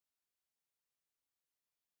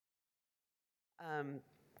Um,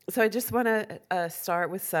 so I just want to start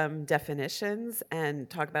with some definitions and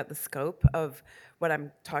talk about the scope of what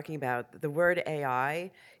I'm talking about. The word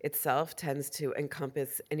AI itself tends to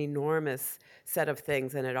encompass an enormous set of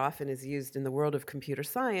things, and it often is used in the world of computer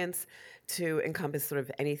science to encompass sort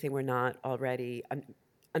of anything we're not already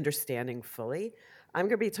understanding fully. I'm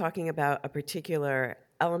going to be talking about a particular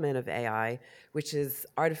element of AI, which is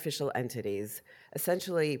artificial entities.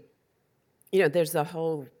 Essentially, there's a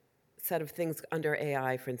whole set of things under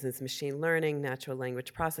AI, for instance, machine learning, natural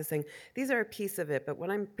language processing. These are a piece of it, but what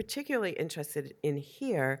I'm particularly interested in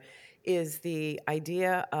here is the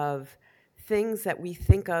idea of things that we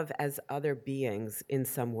think of as other beings in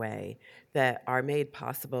some way that are made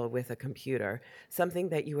possible with a computer, something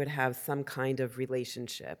that you would have some kind of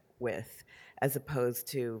relationship with, as opposed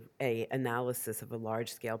to a analysis of a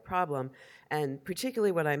large-scale problem. And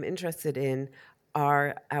particularly what I'm interested in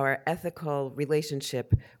are our ethical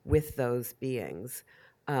relationship with those beings.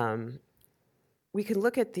 We can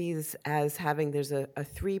look at these as there's a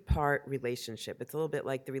three-part relationship. It's a little bit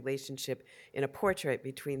like the relationship in a portrait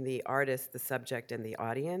between the artist, the subject, and the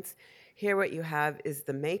audience. Here what you have is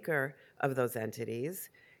the maker of those entities.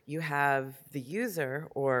 You have the user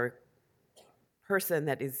or person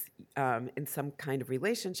that is in some kind of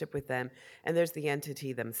relationship with them, and there's the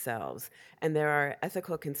entity themselves. And there are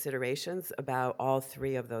ethical considerations about all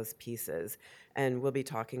three of those pieces, and I'll be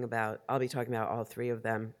talking about all three of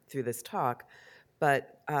them through this talk.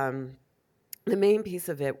 But the main piece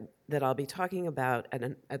of it that I'll be talking about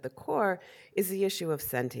at the core is the issue of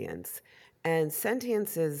sentience. And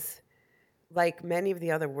sentience is like many of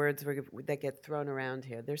the other words that get thrown around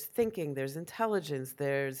here. There's thinking, there's intelligence,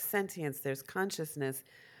 there's sentience, there's consciousness.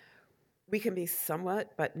 We can be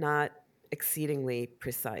somewhat, but not exceedingly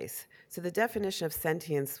precise. So the definition of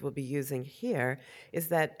sentience we'll be using here is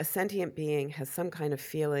that a sentient being has some kind of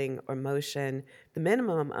feeling or motion. The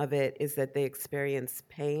minimum of it is that they experience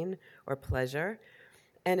pain or pleasure.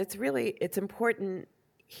 And it's important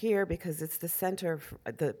here because it's the center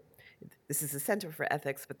this is the center for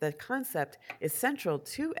ethics, but the concept is central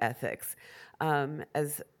to ethics.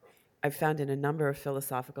 As I've found in a number of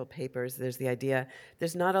philosophical papers, there's the idea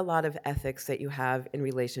there's not a lot of ethics that you have in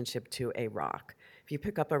relationship to a rock. If you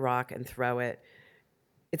pick up a rock and throw it,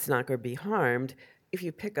 it's not going to be harmed. If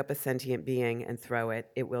you pick up a sentient being and throw it,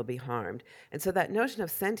 it will be harmed. And so that notion of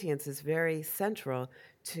sentience is very central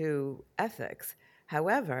to ethics.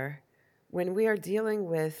 However, when we are dealing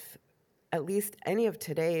with at least any of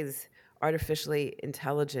today's artificially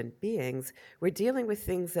intelligent beings, we're dealing with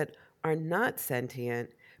things that are not sentient,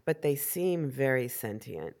 but they seem very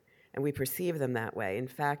sentient, and we perceive them that way. In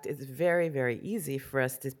fact, it's very, very easy for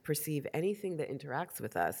us to perceive anything that interacts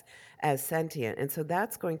with us as sentient. And so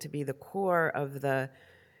that's going to be the core of the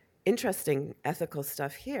interesting ethical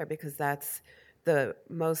stuff here, because that's the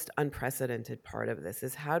most unprecedented part of this,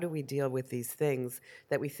 is how do we deal with these things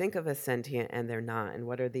that we think of as sentient and they're not, and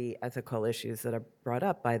what are the ethical issues that are brought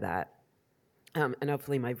up by that? And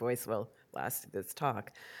hopefully my voice will last this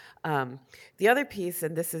talk. The other piece,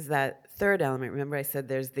 and this is that third element, remember I said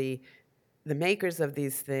there's the makers of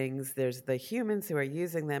these things, there's the humans who are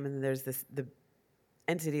using them, and there's the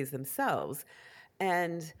entities themselves.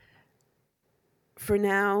 And for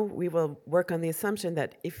now, we will work on the assumption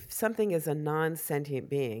that if something is a non-sentient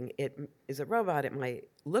being, it is a robot, it might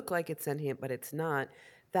look like it's sentient, but it's not.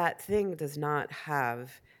 That thing does not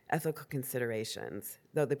have ethical considerations,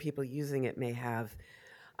 though the people using it may have.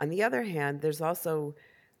 On the other hand, there's also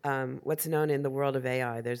what's known in the world of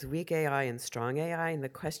AI. There's weak AI and strong AI, and the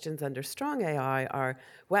questions under strong AI are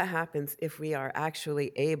what happens if we are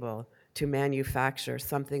actually able to manufacture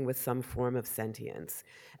something with some form of sentience.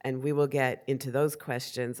 And we will get into those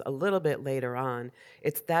questions a little bit later on.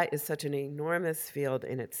 That is such an enormous field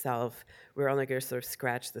in itself. We're only going to sort of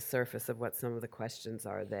scratch the surface of what some of the questions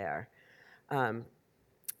are there. And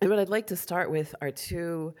what I'd like to start with are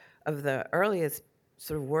two of the earliest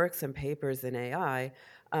sort of works and papers in AI.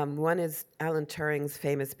 One is Alan Turing's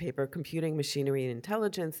famous paper, Computing Machinery and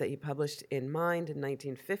Intelligence, that he published in Mind in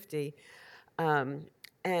 1950.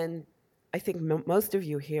 And I think most of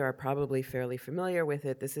you here are probably fairly familiar with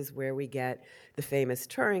it. This is where we get the famous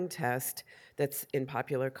Turing test that's in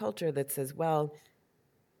popular culture that says, well,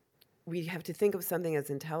 we have to think of something as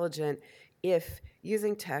intelligent if,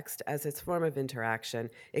 using text as its form of interaction,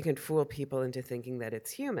 it can fool people into thinking that it's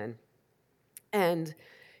human. And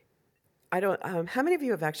how many of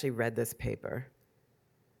you have actually read this paper?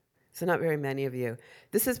 So not very many of you.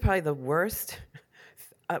 This is probably the worst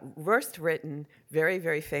written, very,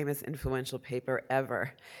 very famous, influential paper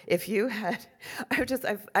ever. If you had,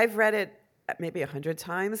 I've read it maybe 100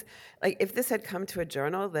 times. Like if this had come to a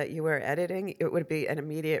journal that you were editing, it would be an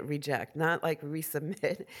immediate reject, not like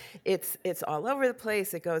resubmit. It's all over the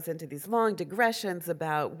place. It goes into these long digressions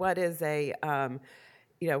about what is a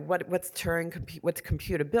what's Turing, what's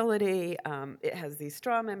computability. It has these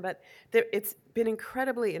strawmen, but it's been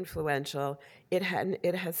incredibly influential. It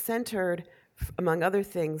has centered, among other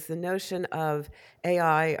things, the notion of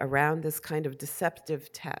AI around this kind of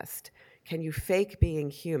deceptive test. Can you fake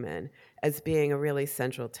being human as being a really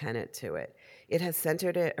central tenet to it? It has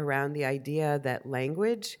centered it around the idea that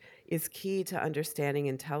language is key to understanding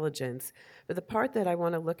intelligence. But the part that I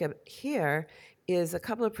want to look at here is a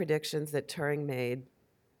couple of predictions that Turing made,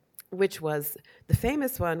 which was, the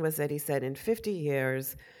famous one was that he said in 50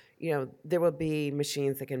 years, there will be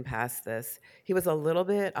machines that can pass this. He was a little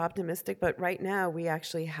bit optimistic, but right now we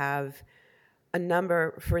actually have a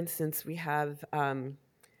number. For instance, we have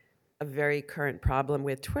a very current problem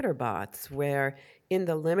with Twitter bots, where in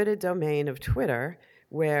the limited domain of Twitter,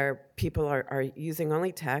 where people are using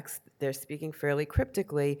only text, they're speaking fairly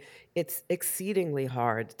cryptically, it's exceedingly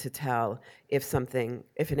hard to tell if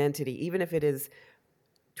an entity, even if it is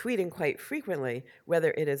tweeting quite frequently,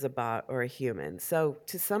 whether it is a bot or a human. So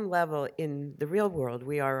to some level, in the real world,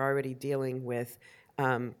 we are already dealing with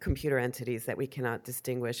computer entities that we cannot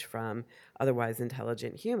distinguish from otherwise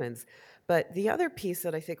intelligent humans. But the other piece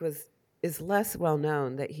that I think is less well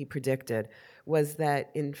known that he predicted was that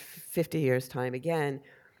in 50 years' time, again,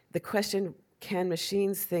 the question, can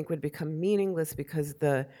machines think, would become meaningless because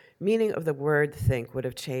the meaning of the word think would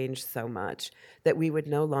have changed so much that we would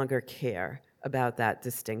no longer care about that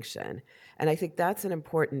distinction. And I think that's an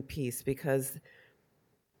important piece, because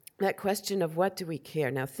that question of what do we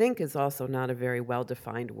care? Now, think is also not a very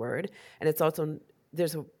well-defined word, and it's also,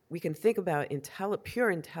 we can think about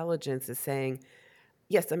pure intelligence as saying,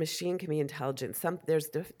 yes, a machine can be intelligent. There's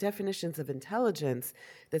definitions of intelligence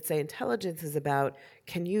that say intelligence is about,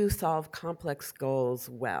 can you solve complex goals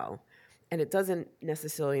well? And it doesn't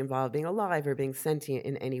necessarily involve being alive or being sentient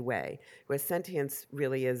in any way, where sentience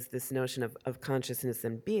really is this notion of consciousness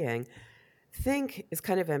and being. Think is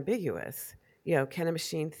kind of ambiguous. Can a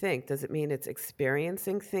machine think? Does it mean it's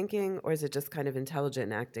experiencing thinking, or is it just kind of intelligent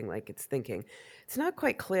and acting like it's thinking? It's not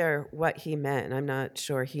quite clear what he meant. I'm not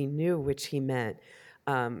sure he knew which he meant.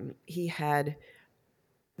 He had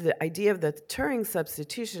the idea of the Turing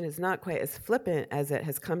substitution is not quite as flippant as it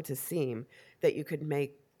has come to seem, that you could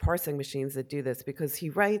make parsing machines that do this, because he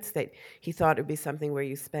writes that he thought it would be something where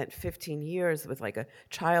you spent 15 years with like a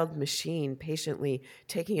child machine, patiently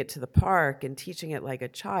taking it to the park and teaching it like a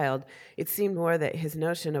child. It seemed more that his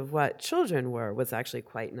notion of what children were was actually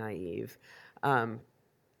quite naive. As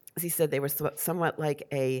he said, they were somewhat like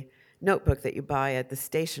a notebook that you buy at the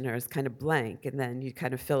stationer's, kind of blank, and then you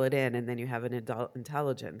kind of fill it in, and then you have an adult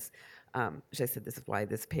intelligence. Which I said, this is why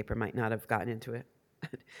this paper might not have gotten into it.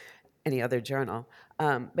 Any other journal.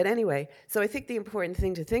 But anyway, so I think the important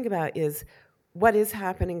thing to think about is what is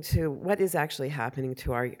actually happening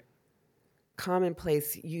to our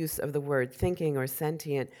commonplace use of the word thinking or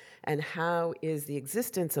sentient, and how is the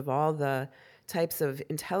existence of all the types of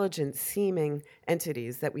intelligent seeming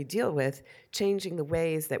entities that we deal with changing the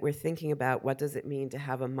ways that we're thinking about what does it mean to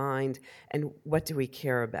have a mind, and what do we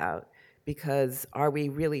care about? Because are we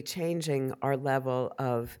really changing our level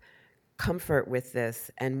of comfort with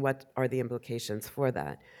this, and what are the implications for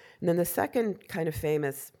that? And then the second kind of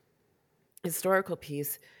famous historical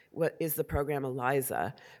piece is the program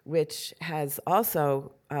ELIZA, which has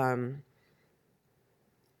also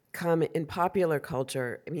come in popular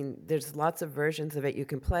culture. I mean, there's lots of versions of it you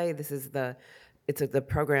can play. It's the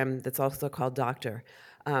program that's also called Doctor.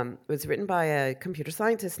 It was written by a computer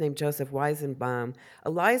scientist named Joseph Weizenbaum.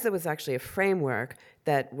 ELIZA was actually a framework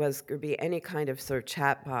that could be any kind of sort of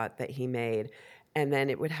chatbot that he made, and then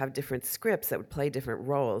it would have different scripts that would play different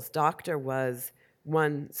roles. Doctor was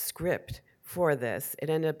one script for this. It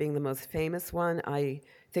ended up being the most famous one. I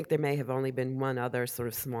think there may have only been one other sort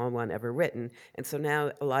of small one ever written, and so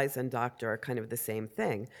now ELIZA and Doctor are kind of the same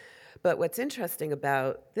thing. But what's interesting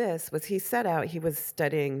about this was he was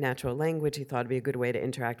studying natural language. He thought it'd be a good way to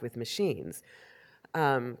interact with machines.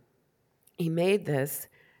 He made this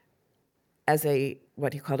as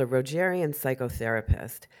what he called a Rogerian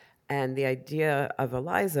psychotherapist. And the idea of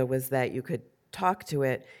ELIZA was that you could talk to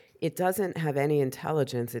it. It doesn't have any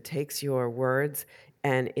intelligence. It takes your words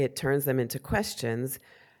and it turns them into questions.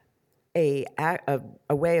 A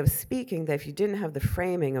way of speaking that if you didn't have the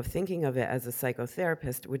framing of thinking of it as a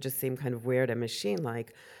psychotherapist, it would just seem kind of weird and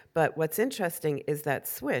machine-like. But what's interesting is that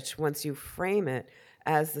switch, once you frame it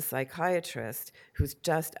as the psychiatrist who's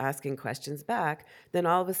just asking questions back, then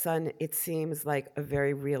all of a sudden it seems like a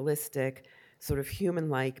very realistic sort of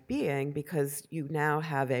human-like being because you now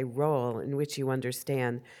have a role in which you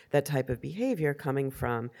understand that type of behavior coming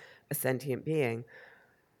from a sentient being.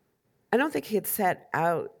 I don't think he had set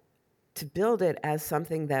out to build it as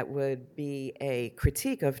something that would be a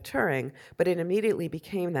critique of Turing, but it immediately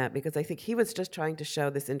became that because I think he was just trying to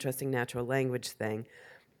show this interesting natural language thing.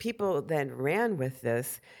 People then ran with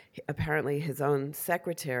this. Apparently, his own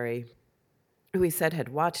secretary, who he said had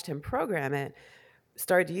watched him program it,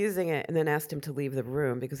 started using it and then asked him to leave the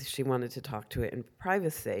room because she wanted to talk to it in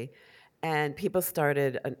privacy. And people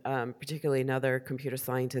started, particularly another computer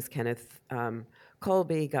scientist, Kenneth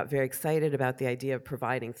Colby, got very excited about the idea of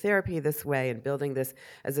providing therapy this way and building this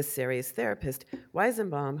as a serious therapist.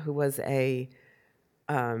 Weizenbaum, who was a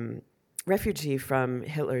refugee from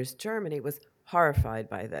Hitler's Germany, was horrified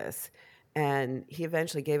by this. And he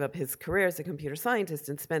eventually gave up his career as a computer scientist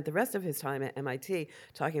and spent the rest of his time at MIT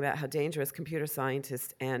talking about how dangerous computer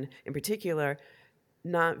scientists and, in particular,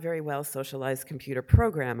 not very well socialized computer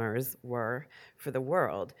programmers were for the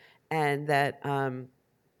world. And that,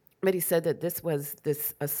 but he said that this was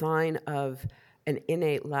a sign of an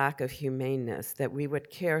innate lack of humaneness, that we would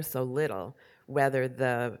care so little whether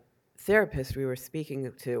the therapist we were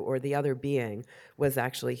speaking to or the other being was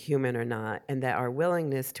actually human or not, and that our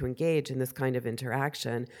willingness to engage in this kind of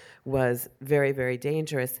interaction was very, very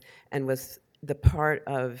dangerous and was the part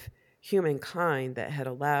of humankind that had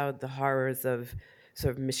allowed the horrors of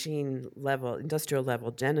sort of machine level, industrial level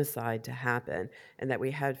genocide to happen, and that we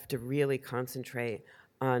had to really concentrate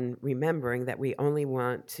on remembering that we only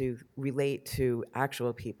want to relate to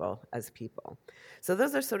actual people as people. So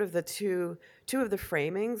those are sort of the two of the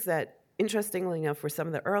framings that, interestingly enough, were some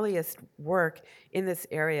of the earliest work in this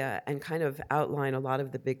area and kind of outline a lot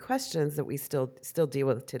of the big questions that we still deal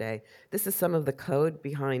with today. This is some of the code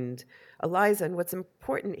behind ELIZA, and what's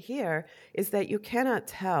important here is that you cannot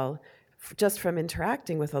tell just from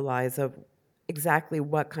interacting with ELIZA exactly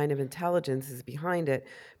what kind of intelligence is behind it.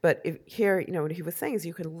 But here, what he was saying is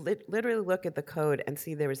you can literally look at the code and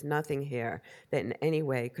see there is nothing here that in any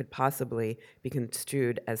way could possibly be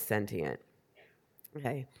construed as sentient.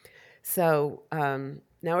 Okay, so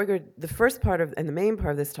now we're going. The first part and the main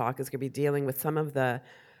part of this talk is going to be dealing with some of the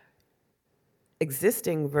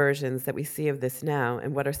existing versions that we see of this now,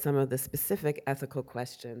 and what are some of the specific ethical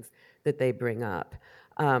questions that they bring up.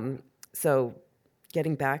 So,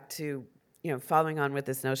 getting back to following on with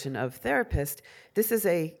this notion of therapist, this is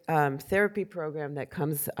a therapy program that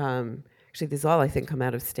comes, actually these all I think come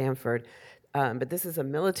out of Stanford, but this is a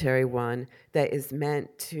military one that is meant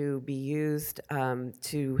to be used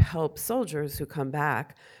to help soldiers who come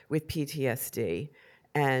back with PTSD.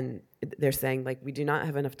 And they're saying, like, we do not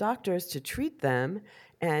have enough doctors to treat them,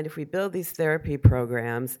 and if we build these therapy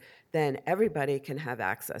programs, then everybody can have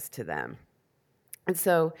access to them. And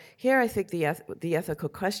so here I think the ethical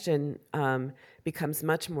question becomes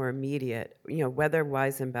much more immediate, whether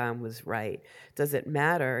Weizenbaum was right. Does it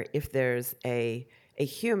matter if there's a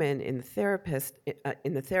human in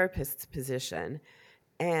the therapist's position?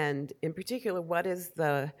 And in particular, what's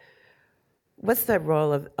the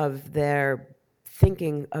role of their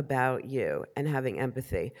thinking about you and having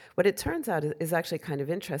empathy? What it turns out is actually kind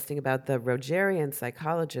of interesting about the Rogerian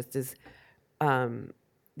psychologist is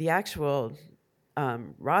the actual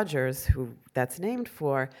Rogers, who that's named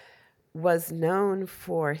for, was known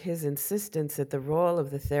for his insistence that the role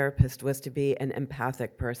of the therapist was to be an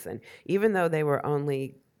empathic person. Even though they were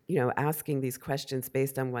only, asking these questions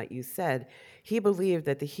based on what you said, he believed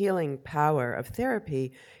that the healing power of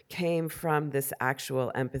therapy came from this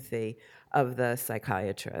actual empathy of the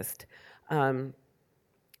psychiatrist.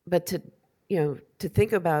 But to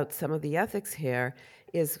think about some of the ethics here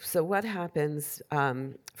is, so what happens,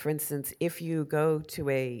 for instance, if you go to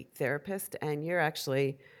a therapist and you're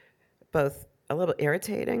actually both a little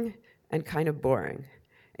irritating and kind of boring,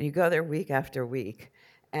 and you go there week after week,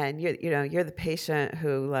 and you're the patient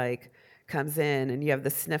who comes in and you have the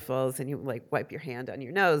sniffles and you wipe your hand on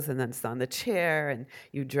your nose and then it's on the chair and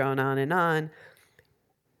you drone on and on.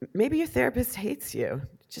 Maybe your therapist hates you,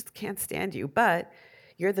 just can't stand you, but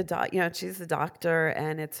you're the she's the doctor,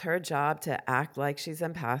 and it's her job to act like she's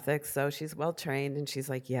empathic, so she's well trained, and she's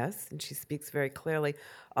like, yes, and she speaks very clearly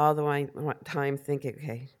all the time, thinking,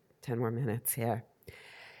 okay, 10 more minutes here.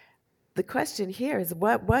 The question here is,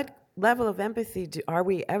 what level of empathy are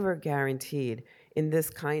we ever guaranteed in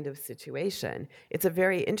this kind of situation? It's a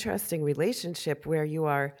very interesting relationship where you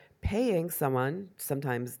are paying someone,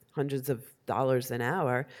 sometimes hundreds of dollars an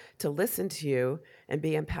hour, to listen to you and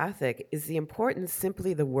be empathic. Is the importance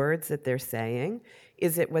simply the words that they're saying?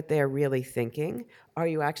 Is it what they're really thinking? Are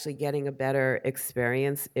you actually getting a better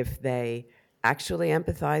experience if they actually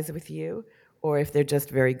empathize with you? or if they're just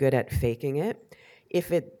very good at faking it.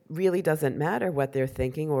 If it really doesn't matter what they're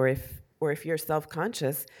thinking, or if you're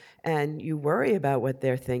self-conscious and you worry about what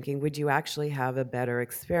they're thinking, would you actually have a better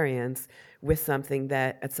experience with something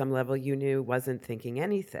that at some level you knew wasn't thinking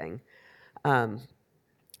anything?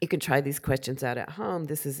 You can try these questions out at home.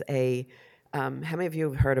 This is how many of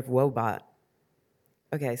you have heard of Woebot?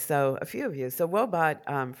 Okay, so a few of you. So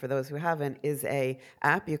Woebot, for those who haven't, is a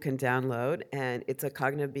app you can download, and it's a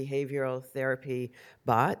cognitive behavioral therapy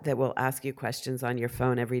bot that will ask you questions on your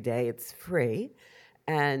phone every day. It's free,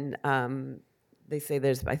 and they say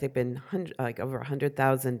there's, I think, been over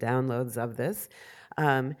 100,000 downloads of this.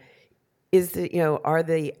 Are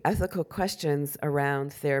the ethical questions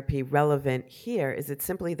around therapy relevant here? Is it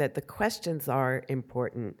simply that the questions are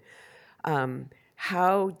important?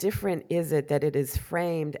 How different is it that it is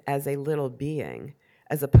framed as a little being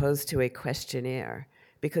as opposed to a questionnaire?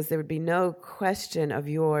 Because there would be no question of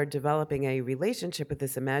your developing a relationship with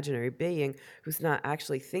this imaginary being who's not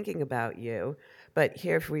actually thinking about you. But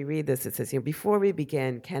here, if we read this, it says, before we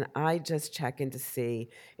begin, can I just check in to see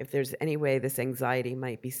if there's any way this anxiety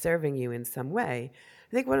might be serving you in some way?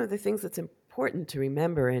 I think one of the things that's important to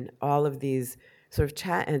remember in all of these sort of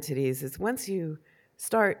chat entities is once you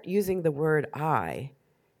start using the word I,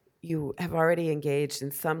 you have already engaged in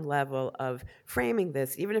some level of framing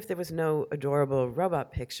this. Even if there was no adorable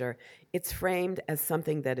robot picture, it's framed as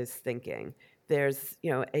something that is thinking. There's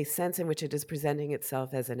a sense in which it is presenting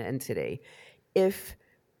itself as an entity. If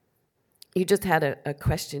you just had a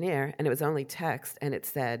questionnaire and it was only text and it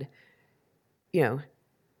said,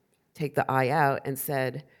 take the I out and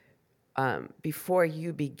said, before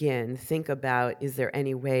you begin, think about, is there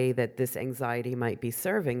any way that this anxiety might be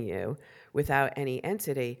serving you without any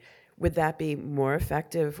entity? Would that be more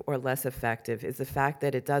effective or less effective? Is the fact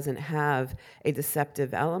that it doesn't have a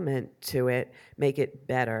deceptive element to it make it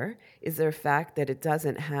better? Is there a fact that it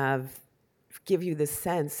doesn't give you the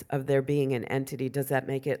sense of there being an entity? Does that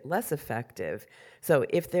make it less effective? So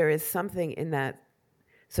if there is something in that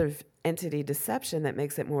sort of entity deception that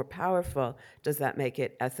makes it more powerful, does that make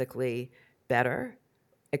it ethically better,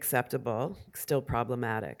 acceptable, still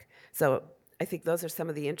problematic? So I think those are some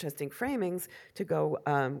of the interesting framings to go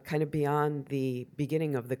kind of beyond the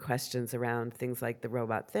beginning of the questions around things like the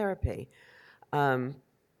robot therapy.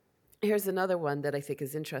 Here's another one that I think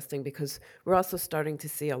is interesting because we're also starting to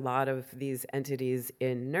see a lot of these entities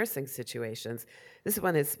in nursing situations. This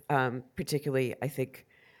one is particularly, I think,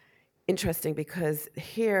 interesting because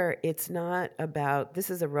here it's not about, this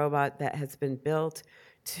is a robot that has been built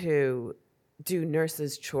to do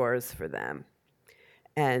nurses' chores for them.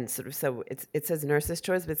 And so it says nurses'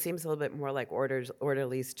 chores, but it seems a little bit more like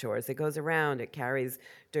orderlies' chores. It goes around, it carries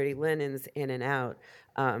dirty linens in and out.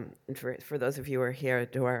 And for those of you who are here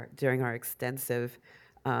during our extensive,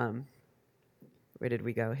 where did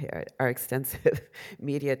we go here? Our extensive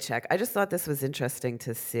media check. I just thought this was interesting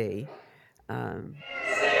to see.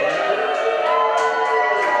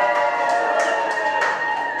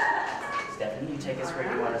 Stephanie, you take us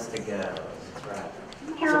where you want us to go. That's right.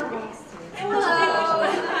 Hello,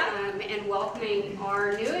 and welcoming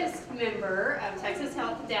our newest member of Texas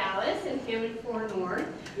Health Dallas and Hammond 4 North,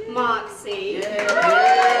 Moxie.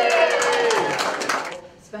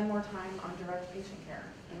 Spend more time on direct patient care,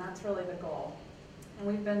 and that's really the goal. And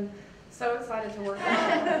we've been so excited to work with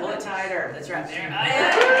you. Pull it tighter. That's right. There.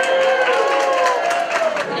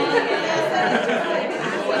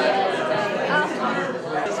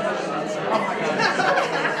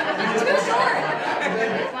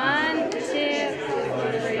 One, two,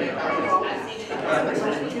 three.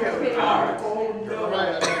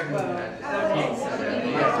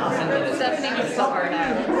 Stephanie was so hard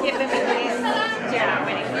out. Give them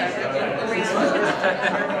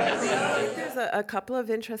There's a couple of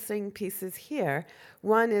interesting pieces here.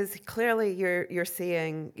 One is clearly you're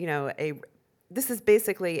seeing, this is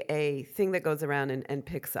basically a thing that goes around and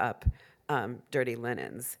picks up dirty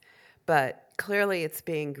linens. But clearly it's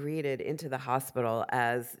being greeted into the hospital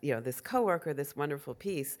as, this coworker, this wonderful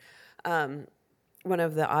piece. One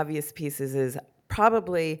of the obvious pieces is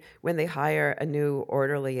probably when they hire a new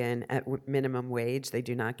orderly in at minimum wage, they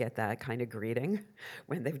do not get that kind of greeting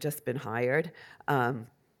when they've just been hired.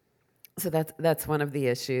 So that's one of the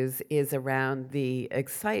issues, is around the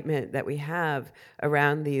excitement that we have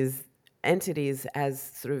around these entities as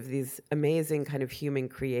sort of these amazing kind of human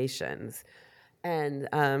creations. And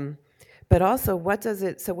but also,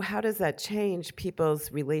 how does that change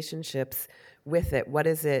people's relationships with it? What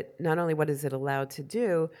is it, not only what is it allowed to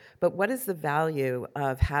do, but what is the value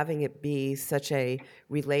of having it be such a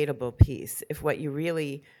relatable piece? If what you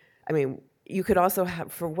really, you could also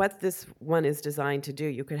have, for what this one is designed to do,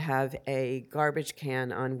 you could have a garbage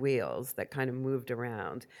can on wheels that kind of moved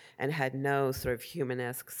around and had no sort of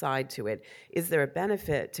human-esque side to it. Is there a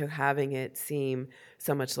benefit to having it seem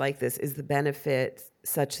so much like this? Is the benefit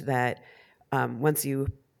such that once you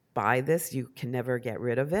buy this, you can never get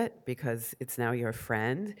rid of it because it's now your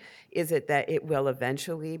friend? Is it that it will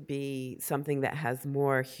eventually be something that has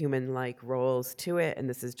more human-like roles to it, and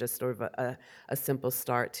this is just sort of a simple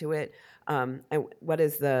start to it? And what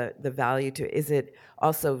is the value to it? Is it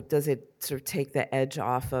also, does it sort of take the edge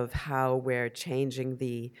off of how we're changing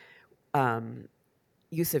the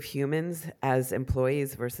use of humans as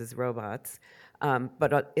employees versus robots?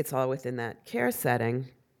 But it's all within that care setting.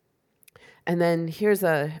 And then here's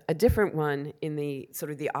a different one in the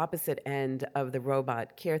sort of the opposite end of the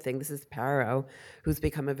robot care thing. This is Paro, who's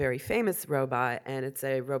become a very famous robot, and it's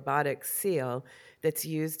a robotic seal that's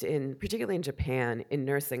used particularly in Japan, in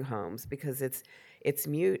nursing homes, because it's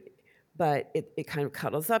mute, but it kind of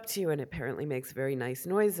cuddles up to you and apparently makes very nice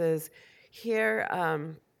noises. Here,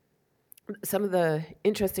 some of the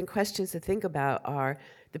interesting questions to think about are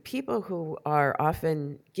the people who are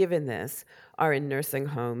often given this are in nursing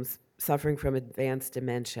homes suffering from advanced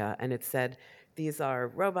dementia, and it said these are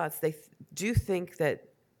robots. They do think that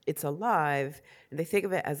it's alive, and they think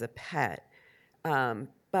of it as a pet,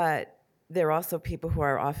 but there are also people who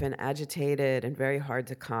are often agitated and very hard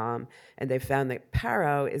to calm, and they found that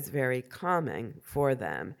Paro is very calming for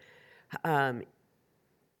them.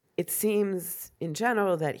 It seems, in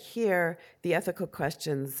general, that here the ethical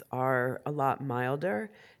questions are a lot milder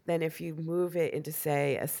than if you move it into,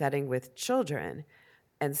 say, a setting with children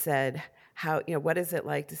and said, what is it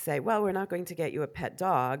like to say, well, we're not going to get you a pet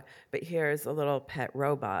dog, but here's a little pet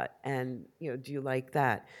robot, and do you like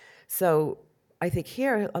that? So I think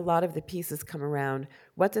here a lot of the pieces come around,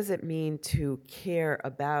 what does it mean to care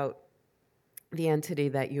about the entity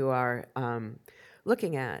that you are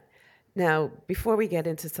looking at? Now, before we get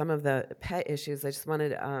into some of the pet issues, I just wanted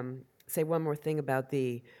to say one more thing about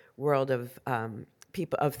the world of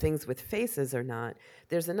people, of things with faces or not.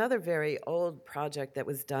 There's another very old project that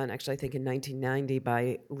was done, actually I think in 1990,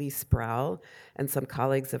 by Lee Sproul and some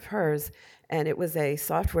colleagues of hers, and it was a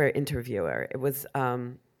software interviewer. It was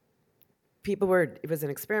it was an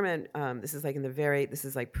experiment. This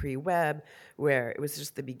is like pre-web, where it was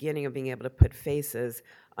just the beginning of being able to put faces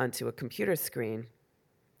onto a computer screen.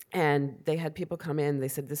 And they had people come in. They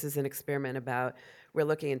said, this is an experiment about, we're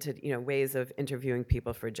looking into ways of interviewing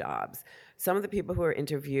people for jobs. Some of the people who were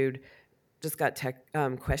interviewed just got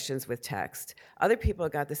questions with text. Other people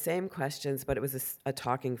got the same questions, but it was a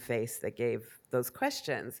talking face that gave those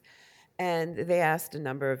questions. And they asked a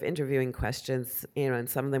number of interviewing questions, and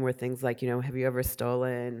some of them were things like, have you ever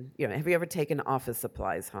stolen, have you ever taken office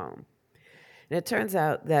supplies home? And it turns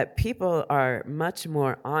out that people are much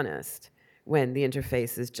more honest when the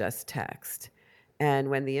interface is just text. And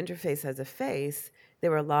when the interface has a face, they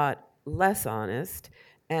were a lot less honest.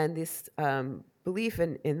 And this belief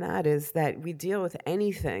in that is that we deal with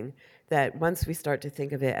anything that once we start to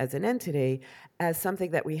think of it as an entity, as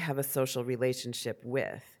something that we have a social relationship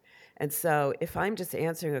with. And so if I'm just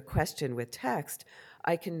answering a question with text,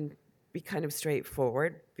 I can be kind of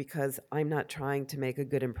straightforward because I'm not trying to make a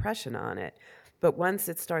good impression on it. But once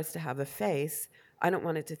it starts to have a face, I don't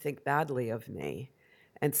want it to think badly of me.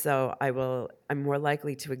 And so I'm more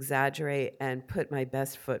likely to exaggerate and put my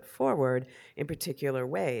best foot forward in particular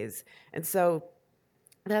ways. And so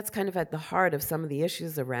that's kind of at the heart of some of the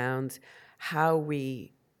issues around how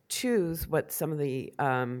we choose what some of the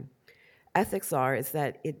ethics are, is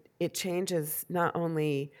that it changes not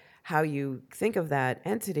only how you think of that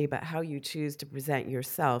entity, but how you choose to present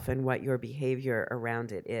yourself and what your behavior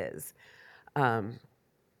around it is.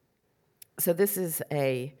 So this is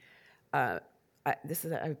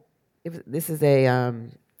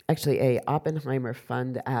actually a Oppenheimer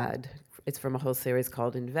Fund ad. It's from a whole series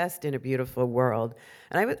called Invest in a Beautiful World.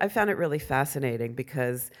 And I found it really fascinating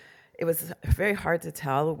because it was very hard to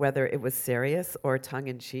tell whether it was serious or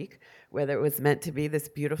tongue-in-cheek, whether it was meant to be this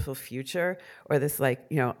beautiful future or this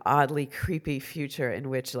oddly creepy future in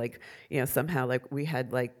which somehow we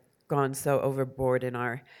had gone so overboard in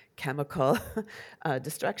our chemical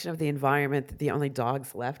destruction of the environment that the only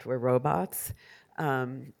dogs left were robots.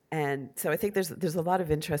 And so I think there's a lot of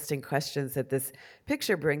interesting questions that this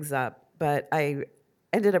picture brings up, but I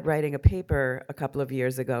ended up writing a paper a couple of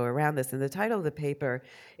years ago around this, and the title of the paper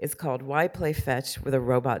is called Why Play Fetch with a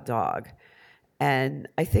Robot Dog? And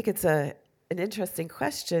I think it's an interesting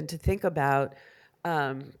question to think about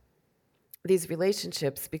these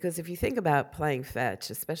relationships, because if you think about playing fetch,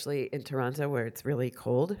 especially in Toronto where it's really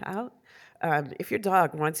cold out, if your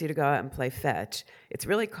dog wants you to go out and play fetch, it's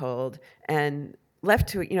really cold, and left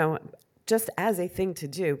to, just as a thing to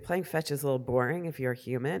do, playing fetch is a little boring if you're a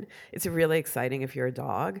human. It's really exciting if you're a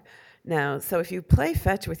dog. Now, so if you play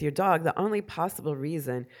fetch with your dog, the only possible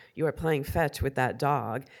reason you are playing fetch with that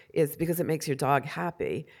dog is because it makes your dog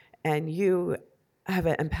happy, and you have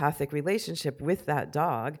an empathic relationship with that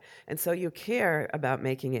dog, and so you care about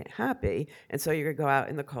making it happy, and so you're going to go out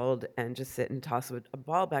in the cold and just sit and toss a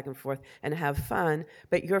ball back and forth and have fun,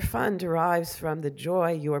 but your fun derives from the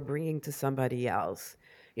joy you are bringing to somebody else.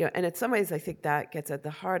 And in some ways, I think that gets at the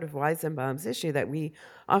heart of Weizenbaum's issue that we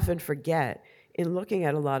often forget. In looking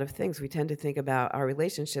at a lot of things, we tend to think about our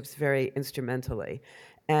relationships very instrumentally.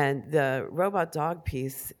 And the robot dog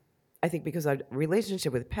piece, I think because our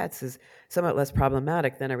relationship with pets is somewhat less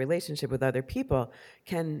problematic than a relationship with other people,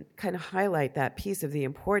 can kind of highlight that piece of the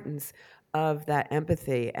importance of that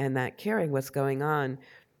empathy and that caring what's going on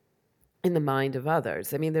in the mind of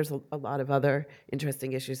others. I mean, there's a lot of other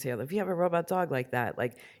interesting issues here. If you have a robot dog like that,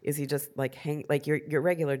 is he just like your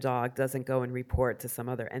regular dog doesn't go and report to some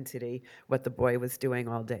other entity what the boy was doing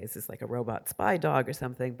all day? Is this like a robot spy dog or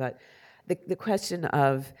something? But the question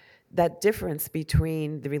of that difference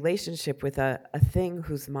between the relationship with a thing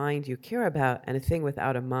whose mind you care about and a thing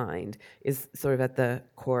without a mind is sort of at the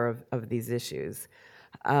core of these issues.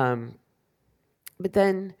 But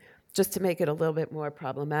then, just to make it a little bit more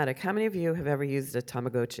problematic, how many of you have ever used a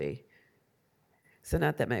Tamagotchi? So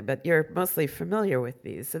not that many, but you're mostly familiar with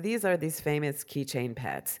these. So these are these famous keychain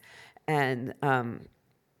pets. And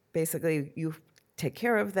basically, you take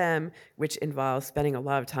care of them, which involves spending a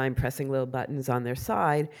lot of time pressing little buttons on their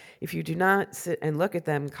side. If you do not sit and look at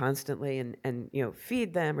them constantly and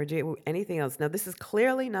feed them or do anything else, now this is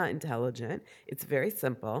clearly not intelligent. It's very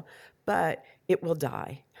simple, but it will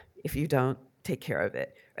die if you don't take care of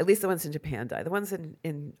it. At least the ones in Japan die. The ones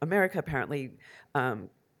in America apparently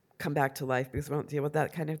come back to life because we don't deal with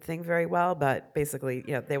that kind of thing very well, but basically,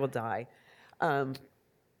 they will die. And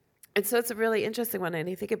so it's a really interesting one, and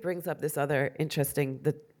I think it brings up this other interesting,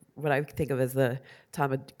 what I think of as the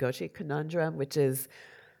Tamagotchi conundrum, which is,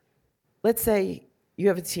 let's say you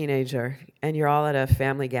have a teenager, and you're all at a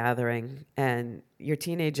family gathering, and your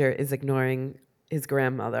teenager is ignoring his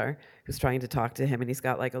grandmother, who's trying to talk to him, and he's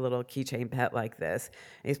got like a little keychain pet like this,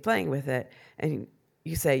 and he's playing with it, and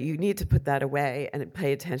you say, you need to put that away and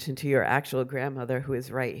pay attention to your actual grandmother who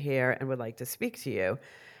is right here and would like to speak to you.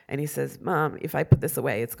 And he says, Mom, if I put this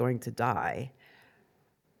away, it's going to die.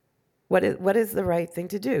 What is the right thing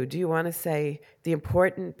to do? Do you want to say the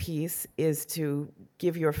important piece is to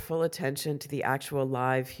give your full attention to the actual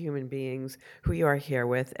live human beings who you are here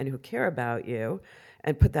with and who care about you,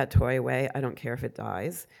 and put that toy away, I don't care if it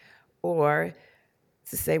dies? Or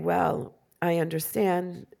to say, well, I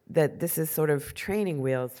understand that this is sort of training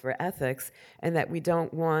wheels for ethics, and that we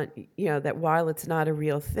don't want, that while it's not a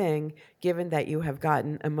real thing, given that you have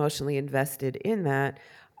gotten emotionally invested in that,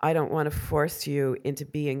 I don't want to force you into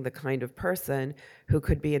being the kind of person who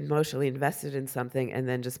could be emotionally invested in something and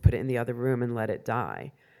then just put it in the other room and let it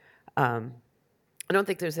die. I don't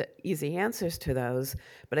think there's easy answers to those,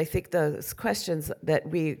 but I think those questions that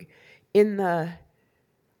in the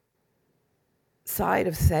side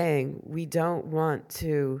of saying we don't want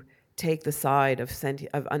to take the side of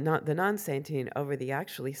the non-sentient over the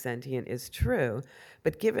actually sentient is true,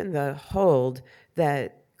 but given the hold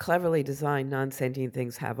that cleverly designed non-sentient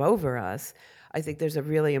things have over us, I think there's a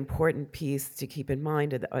really important piece to keep in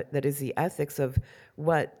mind that is the ethics of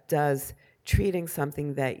what does treating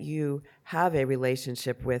something that you have a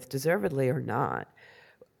relationship with, deservedly or not,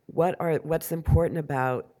 what's important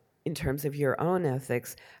about, in terms of your own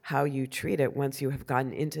ethics, how you treat it once you have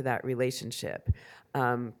gotten into that relationship.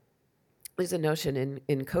 There's a notion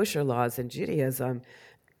in kosher laws in Judaism,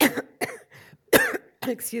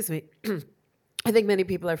 excuse me, I think many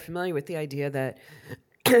people are familiar with the idea that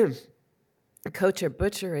kosher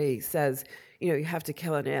butchery says, you have to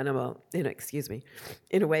kill an animal, in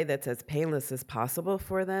a way that's as painless as possible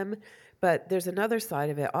for them. But there's another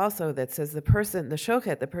side of it also that says the person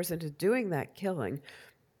who's doing that killing,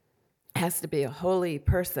 has to be a holy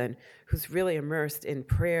person who's really immersed in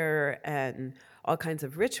prayer and all kinds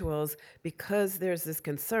of rituals, because there's this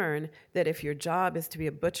concern that if your job is to be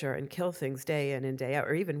a butcher and kill things day in and day out,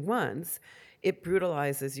 or even once, it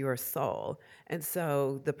brutalizes your soul. And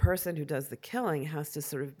so the person who does the killing has to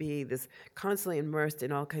sort of be this constantly immersed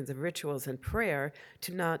in all kinds of rituals and prayer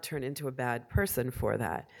to not turn into a bad person for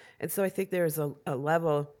that. And so I think there's a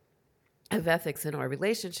level of ethics in our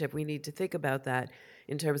relationship. We need to think about that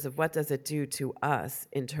in terms of what does it do to us,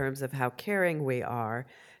 in terms of how caring we are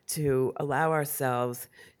to allow ourselves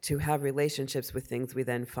to have relationships with things we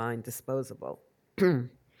then find disposable.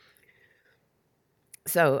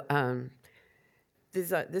 So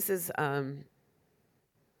this is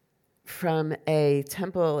from a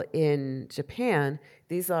temple in Japan.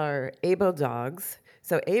 These are Abo dogs.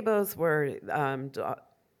 So Abos were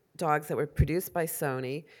dogs that were produced by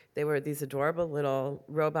Sony. They were these adorable little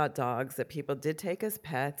robot dogs that people did take as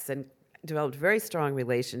pets and developed very strong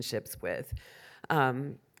relationships with,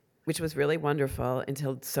 which was really wonderful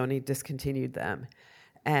until Sony discontinued them.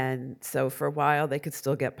 And so for a while, they could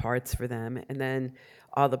still get parts for them, and then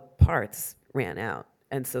all the parts ran out.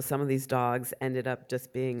 And so some of these dogs ended up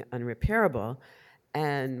just being unrepairable.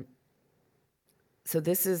 And so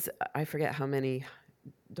this is, I forget how many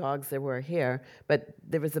dogs there were here, but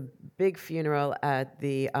there was a big funeral at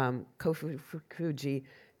the Kofukuji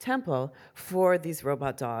temple for these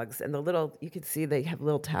robot dogs. And you can see they have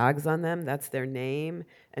little tags on them. That's their name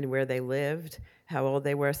and where they lived, how old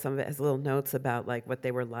they were. Some of it has little notes about like what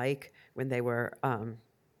they were like when they were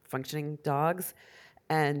functioning dogs.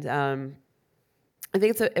 And I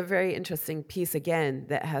think it's a very interesting piece, again,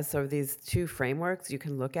 that has sort of these two frameworks you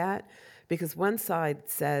can look at, because one side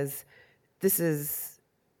says, this is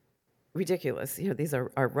ridiculous. These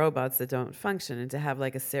are robots that don't function, and to have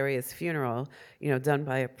like a serious funeral, done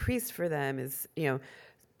by a priest for them is,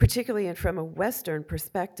 particularly and from a Western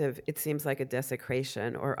perspective, it seems like a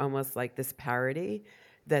desecration or almost like this parody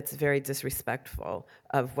that's very disrespectful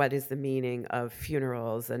of what is the meaning of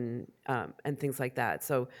funerals and things like that.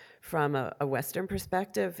 So from a Western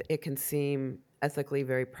perspective, it can seem ethically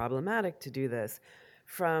very problematic to do this.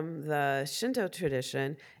 From the Shinto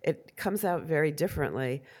tradition, it comes out very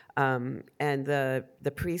differently. And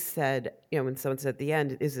the priest said, when someone said at the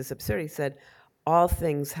end, is this absurd? He said, all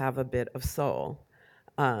things have a bit of soul.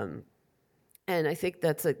 And I think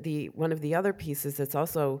that's one of the other pieces that's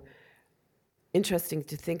also interesting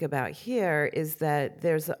to think about here is that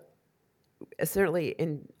there's certainly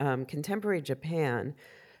in contemporary Japan,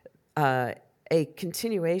 a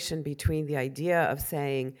continuation between the idea of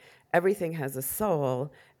saying everything has a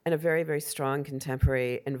soul and a very, very strong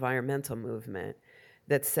contemporary environmental movement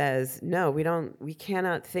that says, no, we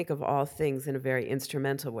cannot think of all things in a very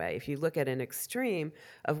instrumental way. If you look at an extreme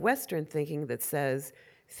of Western thinking that says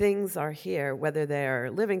things are here, whether they're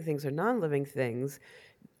living things or non-living things,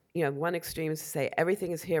 one extreme is to say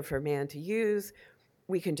everything is here for man to use.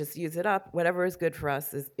 We can just use it up. Whatever is good for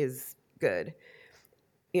us is good.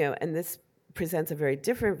 And this presents a very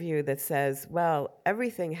different view that says, well,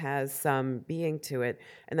 everything has some being to it,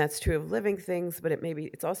 and that's true of living things, but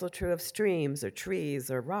it's also true of streams or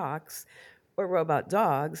trees or rocks or robot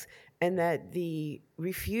dogs, and that the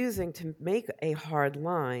refusing to make a hard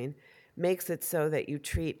line makes it so that you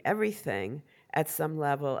treat everything at some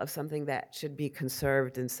level of something that should be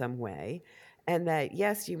conserved in some way, and that,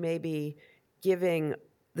 yes, you may be giving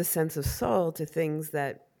the sense of soul to things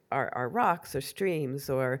that are rocks or streams,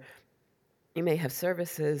 or you may have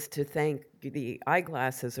services to thank the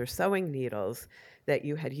eyeglasses or sewing needles that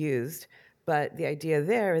you had used, but the idea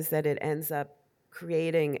there is that it ends up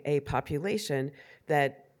creating a population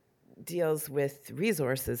that deals with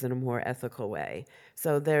resources in a more ethical way.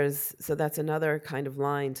 So that's another kind of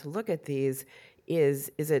line to look at these.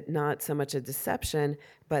 Is it not so much a deception,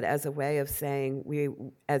 but as a way of saying we,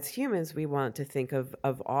 as humans, we want to think of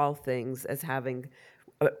all things as having,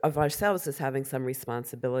 of ourselves as having some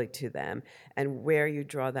responsibility to them. And where you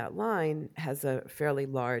draw that line has a fairly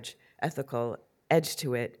large ethical edge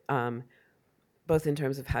to it, both in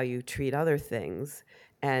terms of how you treat other things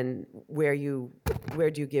and where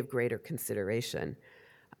do you give greater consideration.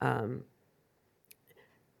 I'll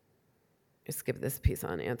skip this piece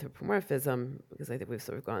on anthropomorphism because I think we've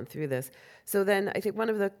sort of gone through this. So then I think one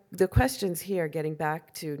of the questions here, getting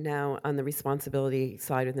back to now on the responsibility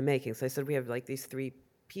side of the making. So I said we have like these three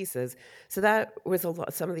pieces. So that was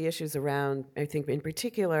some of the issues around, I think in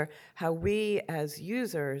particular, how we as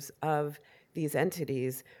users of these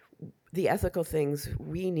entities, the ethical things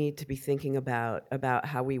we need to be thinking about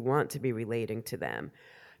how we want to be relating to them.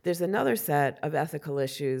 There's another set of ethical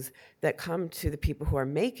issues that come to the people who are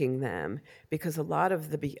making them, because a lot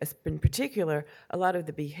of in particular, a lot of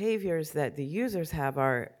the behaviors that the users have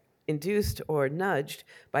are induced or nudged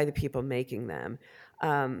by the people making them.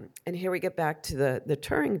 And here we get back to the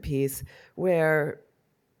Turing piece, where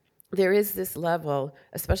there is this level,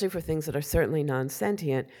 especially for things that are certainly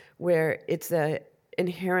non-sentient, where it's a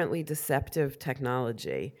inherently deceptive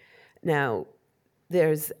technology. Now,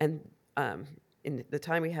 in the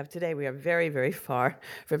time we have today, we are very, very far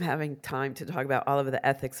from having time to talk about all of the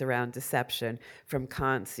ethics around deception, from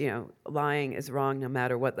Kant's, lying is wrong no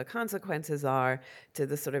matter what the consequences are, to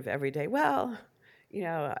the sort of everyday, well,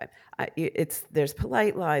 there's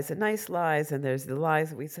polite lies and nice lies, and there's the lies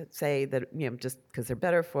that we say that, just because they're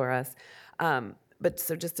better for us. But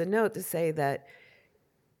so just a note to say that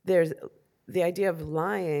there's the idea of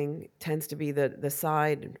lying tends to be the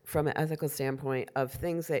side from an ethical standpoint of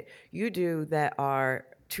things that you do that are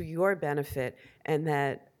to your benefit and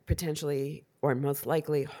that potentially or most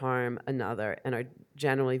likely harm another and are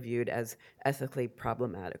generally viewed as ethically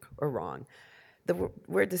problematic or wrong. The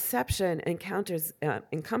word deception encompasses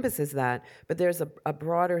that, but there's a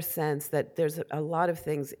broader sense that there's a lot of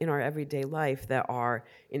things in our everyday life that are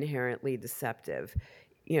inherently deceptive.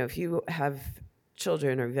 If you have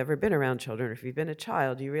children, or you've ever been around children, or if you've been a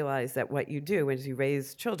child, you realize that what you do as you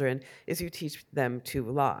raise children is you teach them to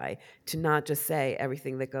lie, to not just say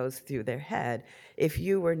everything that goes through their head. If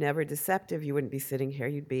you were never deceptive, you wouldn't be sitting here.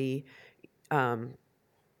 You'd be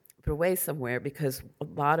put away somewhere, because a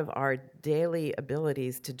lot of our daily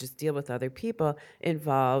abilities to just deal with other people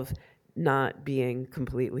involve not being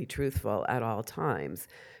completely truthful at all times.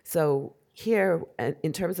 So here,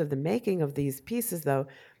 in terms of the making of these pieces, though,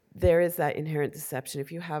 there is that inherent deception.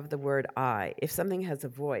 If you have the word I, if something has a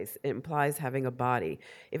voice, it implies having a body.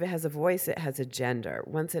 If it has a voice, it has a gender.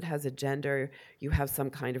 Once it has a gender, you have some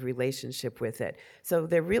kind of relationship with it. So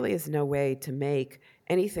there really is no way to make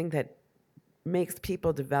anything that makes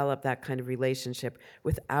people develop that kind of relationship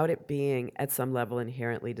without it being at some level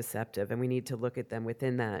inherently deceptive, and we need to look at them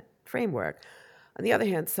within that framework. On the other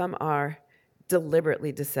hand, some are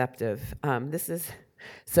deliberately deceptive. This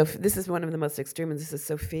is one of the most extreme, and this is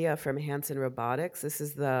Sophia from Hanson Robotics. This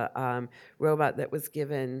is the robot that was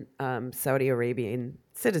given Saudi Arabian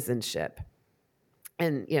citizenship.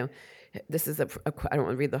 And, this is I don't want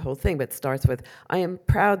to read the whole thing, but it starts with, I am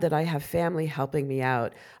proud that I have family helping me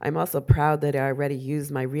out. I'm also proud that I already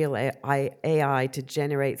use my real AI to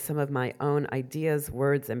generate some of my own ideas,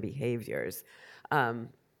 words, and behaviors.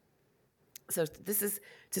 So this is,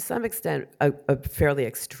 to some extent, a fairly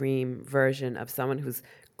extreme version of someone who's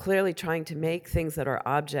clearly trying to make things that are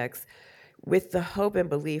objects with the hope and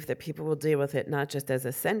belief that people will deal with it not just as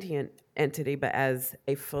a sentient entity, but as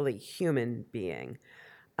a fully human being.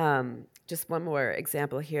 Just one more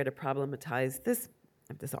example here to problematize this.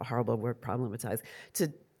 This is a horrible word, problematize.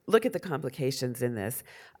 To look at the complications in this.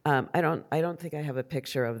 I don't think I have a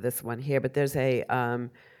picture of this one here, but there's a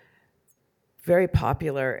very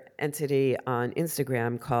popular entity on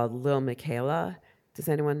Instagram called Lil Miquela. Does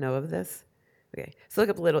anyone know of this? Okay, so look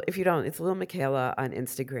up if you don't, it's Lil Miquela on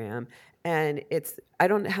Instagram. And I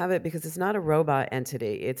don't have it because it's not a robot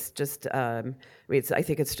entity. It's just, I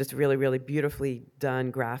think it's just really, really beautifully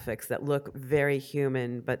done graphics that look very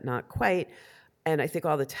human, but not quite. And I think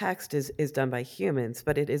all the text is done by humans,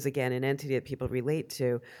 but it is, again, an entity that people relate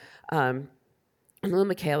to. And Lil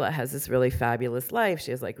Miquela has this really fabulous life.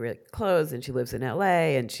 She has great clothes, and she lives in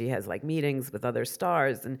LA, and she has meetings with other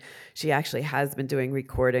stars, and she actually has been doing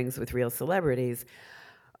recordings with real celebrities.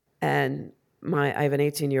 And I have an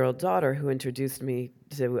 18-year-old daughter who introduced me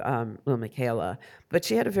to Lil Miquela, but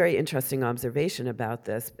she had a very interesting observation about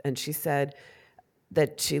this, and she said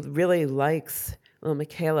that she really likes Lil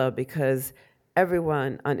Miquela because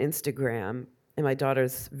everyone on Instagram, and my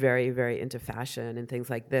daughter's very, very into fashion and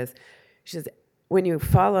things like this, she says, when you're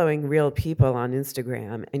following real people on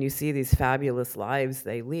Instagram and you see these fabulous lives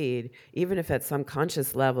they lead, even if at some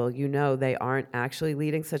conscious level they aren't actually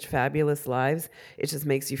leading such fabulous lives, it just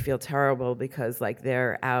makes you feel terrible because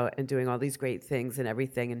they're out and doing all these great things and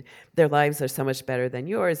everything, and their lives are so much better than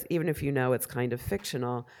yours, even if it's kind of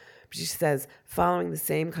fictional. She says following the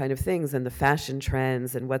same kind of things and the fashion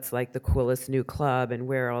trends and what's the coolest new club and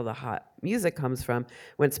where all the hot music comes from,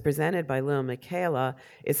 when it's presented by Lil Miquela,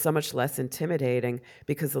 is so much less intimidating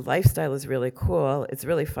because the lifestyle is really cool, it's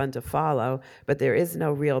really fun to follow, but there is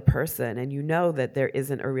no real person, and that there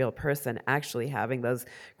isn't a real person actually having those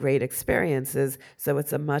great experiences, so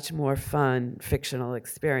it's a much more fun fictional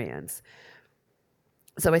experience.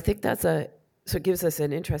 So I think so it gives us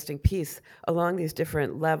an interesting piece along these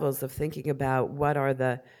different levels of thinking about what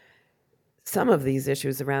are some of these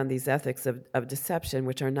issues around these ethics of deception,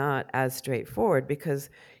 which are not as straightforward,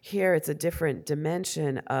 because here it's a different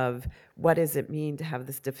dimension of what does it mean to have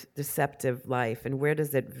this deceptive life, and where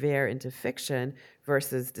does it veer into fiction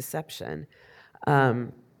versus deception.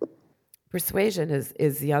 Persuasion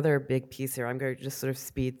is the other big piece here. I'm going to just sort of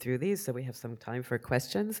speed through these so we have some time for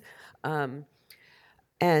questions.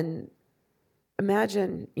 And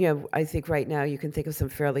imagine, I think right now you can think of some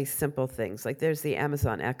fairly simple things. Like there's the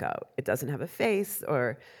Amazon Echo. It doesn't have a face,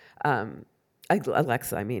 or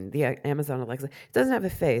Alexa, the Amazon Alexa. It doesn't have a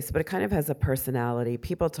face, but it kind of has a personality.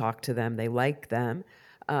 People talk to them. They like them.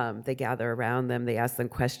 They gather around them. They ask them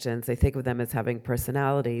questions. They think of them as having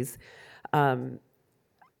personalities.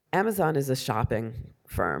 Amazon is a shopping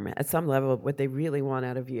firm. At some level, what they really want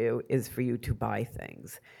out of you is for you to buy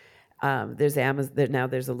things. There's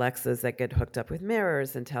Alexas that get hooked up with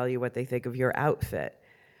mirrors and tell you what they think of your outfit.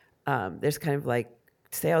 There's kind of like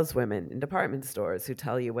saleswomen in department stores who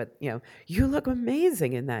tell you what, you look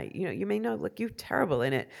amazing in that. You may not look terrible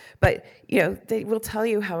in it, but, they will tell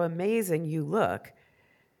you how amazing you look.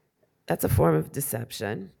 That's a form of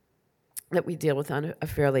deception that we deal with on a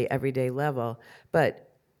fairly everyday level. But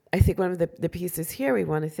I think one of the pieces here we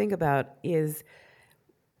want to think about is,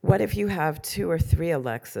 what if you have 2 or 3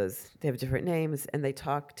 Alexas? They have different names and they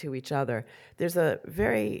talk to each other. There's a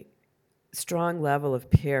very strong level of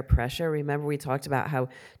peer pressure. Remember, we talked about how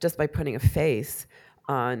just by putting a face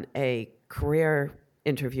on a career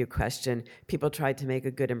interview question, people tried to make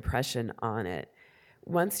a good impression on it.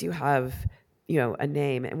 Once you have, a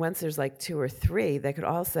name, and once there's like 2 or 3, they could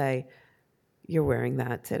all say, "You're wearing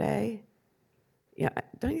that today? Yeah,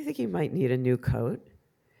 don't you think you might need a new coat?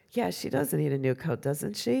 Yeah, she does need a new coat,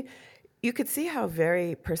 doesn't she?" You could see how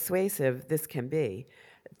very persuasive this can be.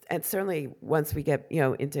 And certainly once we get,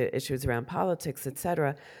 into issues around politics, et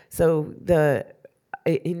cetera. So the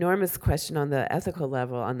enormous question on the ethical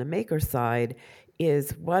level, on the maker side,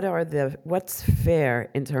 is what's fair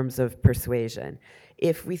in terms of persuasion?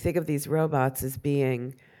 If we think of these robots as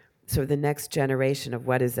being sort of the next generation of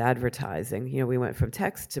what is advertising, we went from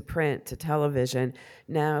text to print to television,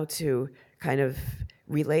 now to kind of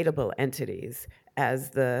relatable entities as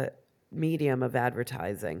the medium of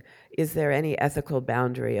advertising. Is there any ethical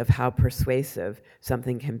boundary of how persuasive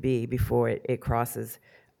something can be before it crosses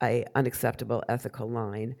an unacceptable ethical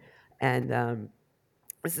line? And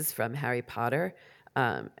this is from Harry Potter.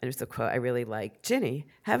 And there's a quote I really like. "Ginny,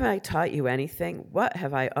 haven't I taught you anything? What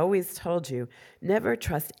have I always told you? Never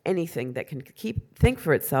trust anything that can think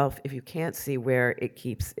for itself if you can't see where it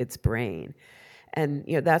keeps its brain." And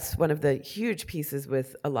that's one of the huge pieces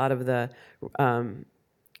with a lot of the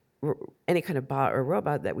any kind of bot or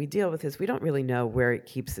robot that we deal with, is we don't really know where it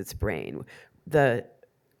keeps its brain.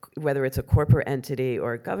 Whether it's a corporate entity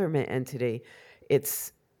or a government entity,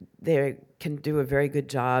 they can do a very good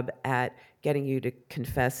job at getting you to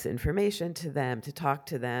confess information to them, to talk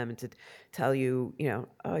to them, and to tell you,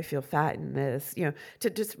 "Oh, I feel fat in this," to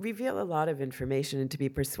just reveal a lot of information and to be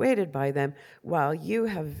persuaded by them, while you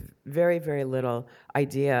have very, very little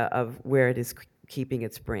idea of where it is keeping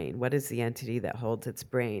its brain. What is the entity that holds its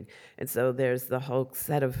brain? And so there's the whole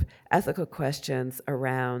set of ethical questions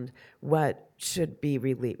around what should be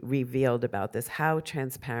revealed about this. How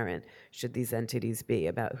transparent should these entities be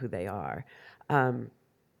about who they are?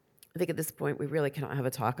 I think at this point we really cannot have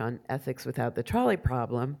a talk on ethics without the trolley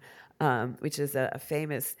problem, which is a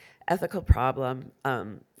famous ethical problem.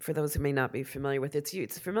 For those who may not be familiar with it,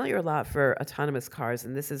 it's familiar a lot for autonomous cars,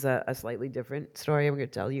 and this is a slightly different story I'm going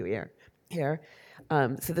to tell you here.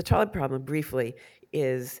 So the trolley problem, briefly,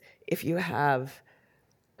 is if you have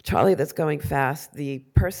a trolley that's going fast, the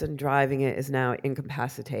person driving it is now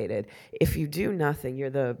incapacitated. If you do nothing, you're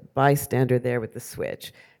the bystander there with the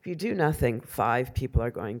switch. If you do nothing, 5 people are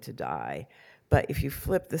going to die. But if you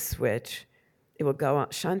flip the switch, it will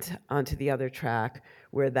shunt onto the other track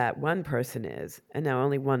where that one person is, and now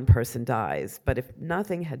only one person dies. But if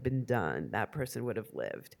nothing had been done, that person would have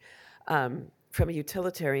lived. From a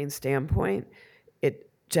utilitarian standpoint, it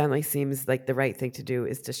generally seems like the right thing to do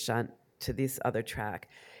is to shunt to this other track.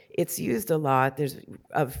 It's used a lot.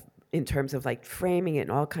 In terms of like framing it in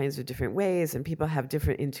all kinds of different ways, and people have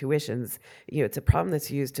different intuitions. It's a problem that's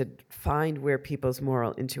used to find where people's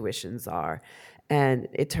moral intuitions are. And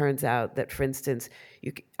it turns out that, for instance,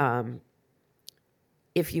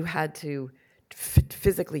 if you had to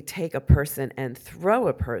physically take a person and throw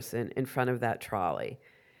a person in front of that trolley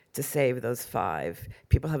to save those 5,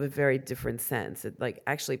 people have a very different sense. Like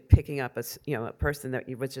actually picking up a person that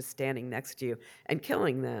was just standing next to you and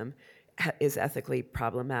killing them is ethically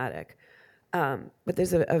problematic. But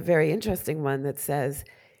there's a very interesting one that says,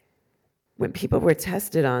 when people were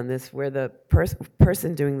tested on this, where the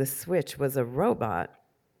person doing the switch was a robot,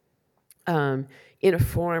 in a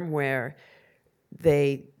form where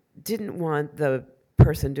they didn't want the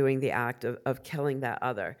person doing the act of killing that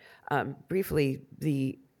other. Briefly,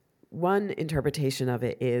 the one interpretation of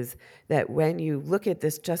it is that when you look at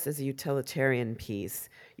this just as a utilitarian piece,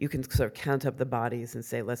 you can sort of count up the bodies and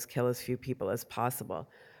say, let's kill as few people as possible.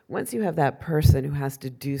 once you have that person who has to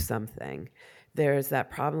do something, there's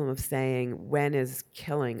that problem of saying when is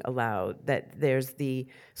killing allowed, that there's the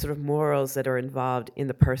sort of morals that are involved in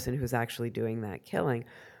the person who's actually doing that killing.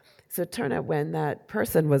 So it turned out when that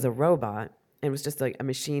person was a robot and was just like a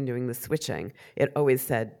machine doing the switching, it always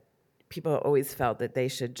said, people always felt that they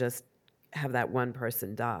should just have that one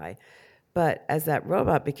person die. But as that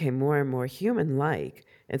robot became more and more human-like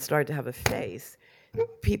and started to have a face,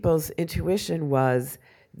 people's intuition was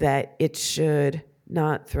that it should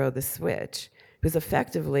not throw the switch. Because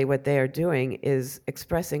effectively what they are doing is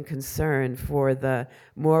expressing concern for the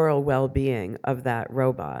moral well-being of that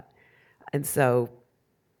robot. And so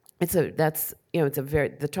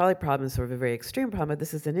the trolley problem is sort of a very extreme problem, but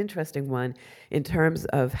this is an interesting one in terms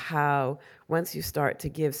of how once you start to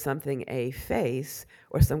give something a face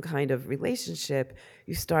or some kind of relationship,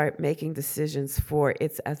 you start making decisions for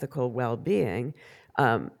its ethical well-being.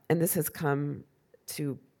 And this has come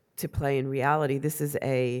to play in reality. This is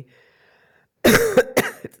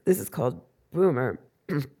this is called Boomer,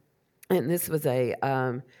 and this was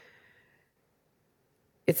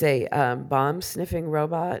it's a bomb sniffing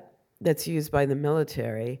robot that's used by the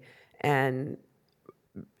military, and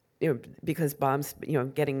because bombs,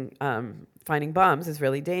 finding bombs is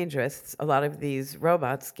really dangerous. A lot of these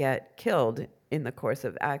robots get killed in the course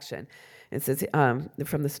of action. It says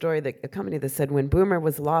from the story that a company that said when Boomer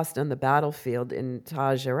was lost on the battlefield in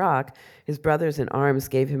Taj, Iraq, his brothers in arms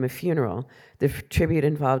gave him a funeral. The tribute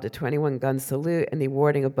involved a 21-gun salute and the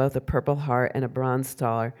awarding of both a Purple Heart and a Bronze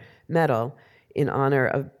Star medal in honor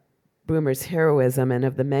of Boomer's heroism and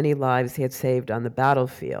of the many lives he had saved on the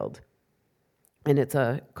battlefield. And it's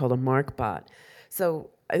called a MarkBot.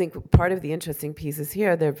 So I think part of the interesting pieces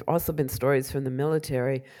here, there have also been stories from the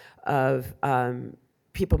military of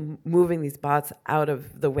people moving these bots out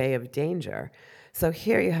of the way of danger. So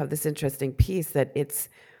here you have this interesting piece that it's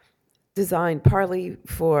designed partly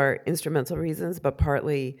for instrumental reasons, but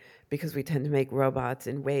partly because we tend to make robots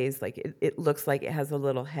in ways like it looks like it has a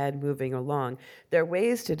little head moving along. There are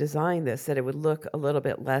ways to design this that it would look a little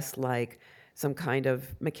bit less like some kind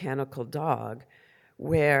of mechanical dog,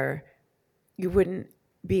 where you wouldn't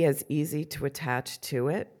be as easy to attach to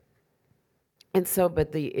it. And so,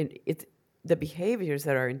 but the behaviors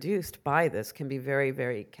that are induced by this can be very,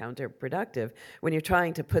 very counterproductive when you're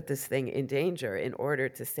trying to put this thing in danger in order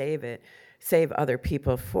to save other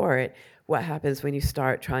people for it. What happens when you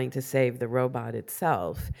start trying to save the robot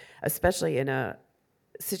itself, especially in a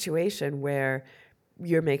situation where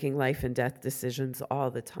you're making life and death decisions all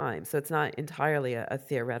the time? So it's not entirely a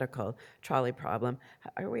theoretical trolley problem.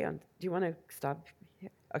 Are we on? Do you want to stop here?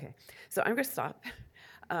 Okay, so I'm going to stop.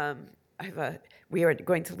 We are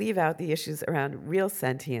going to leave out the issues around real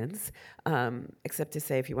sentience, except to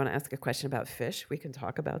say if you want to ask a question about fish, we can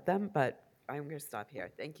talk about them, but I'm going to stop here.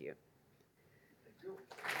 Thank you. Thank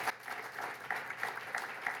you.